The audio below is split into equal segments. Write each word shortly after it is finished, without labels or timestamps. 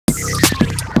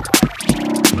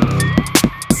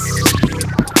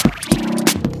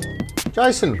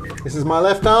Jason, this is my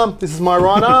left arm, this is my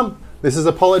right arm, this is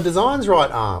Apollo Design's right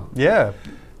arm. Yeah.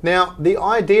 Now, the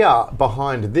idea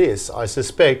behind this, I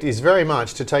suspect, is very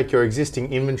much to take your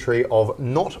existing inventory of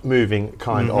not moving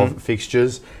kind of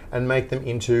fixtures and make them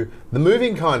into the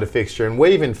moving kind of fixture. And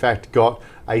we've in fact got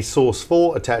a Source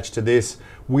 4 attached to this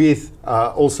with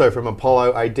also from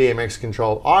Apollo a DMX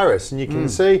controlled iris. And you can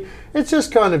see it's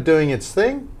just kind of doing its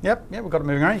thing. Yep, we've got it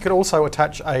moving around. You could also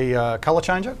attach a colour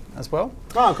changer as well.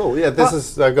 Oh, cool. Yeah,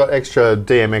 they've got extra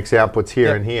DMX outputs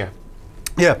here and here.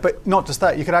 Yeah, but not just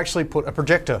that, you could actually put a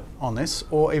projector on this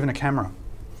or even a camera.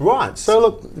 Right, so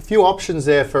look, a few options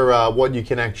there for what you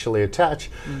can actually attach.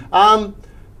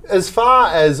 As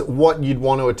far as what you'd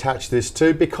want to attach this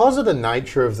to, because of the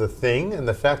nature of the thing and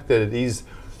the fact that it is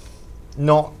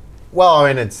not, well,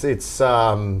 I mean, it's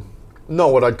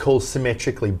not what I'd call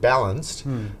symmetrically balanced.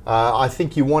 I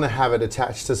think you want to have it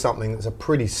attached to something that's a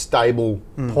pretty stable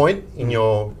point in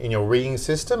your rigging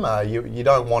system. You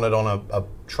don't want it on a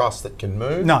truss that can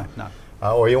move. No, no.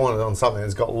 Or you want it on something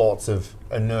that's got lots of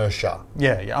inertia.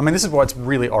 Yeah. I mean, this is why it's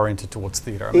really oriented towards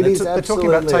theatre. I mean, they're talking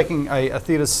about taking a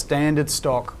theatre's standard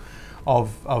stock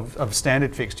of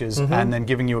standard fixtures and then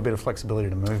giving you a bit of flexibility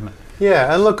to movement.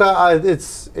 Yeah, and look,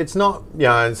 it's not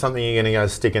something you're going to go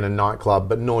stick in a nightclub,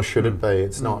 but nor should it be.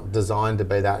 It's not designed to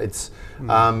be that. It's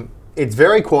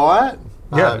very quiet.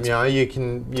 Yeah, you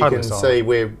can totally see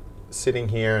we're sitting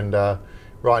here and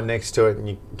right next to it, and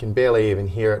you can barely even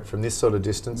hear it from this sort of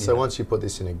distance. So once you put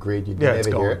this in a grid, you'd never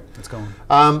hear it. It's gone.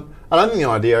 I don't think the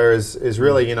idea is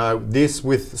really, this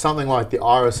with something like the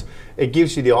iris, it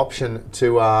gives you the option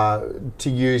to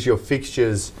use your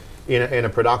fixtures in a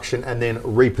production and then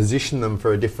reposition them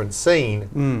for a different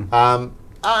scene.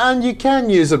 And you can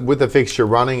use it with the fixture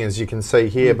running, as you can see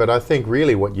here, but I think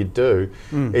really what you'd do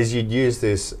is you'd use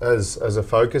this as a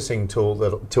focusing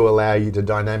tool to allow you to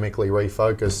dynamically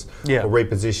refocus or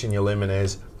reposition your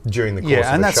luminaires during the course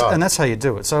of the shot. And that's how you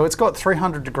do it. So it's got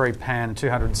 300-degree pan and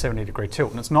 270-degree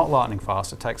tilt, and it's not lightning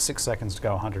fast. It takes 6 seconds to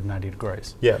go 180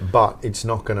 degrees. Yeah, but it's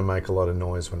not going to make a lot of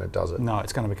noise when it does it. No,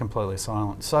 it's going to be completely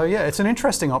silent. So yeah, it's an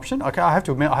interesting option. Okay, I have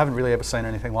to admit, I haven't really ever seen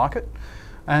anything like it.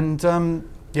 And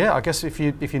yeah, I guess if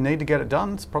you need to get it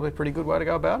done, it's probably a pretty good way to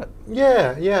go about it.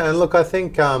 Yeah, and look, I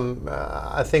think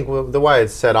the way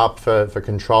it's set up for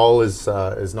control is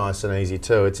nice and easy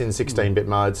too. It's in 16-bit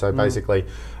mode, so basically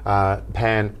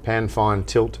pan, fine,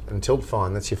 tilt, and tilt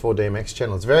fine. That's your 4DMX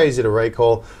channel. It's very easy to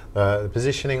recall. The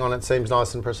positioning on it seems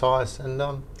nice and precise, and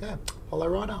yeah, follow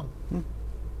right arm.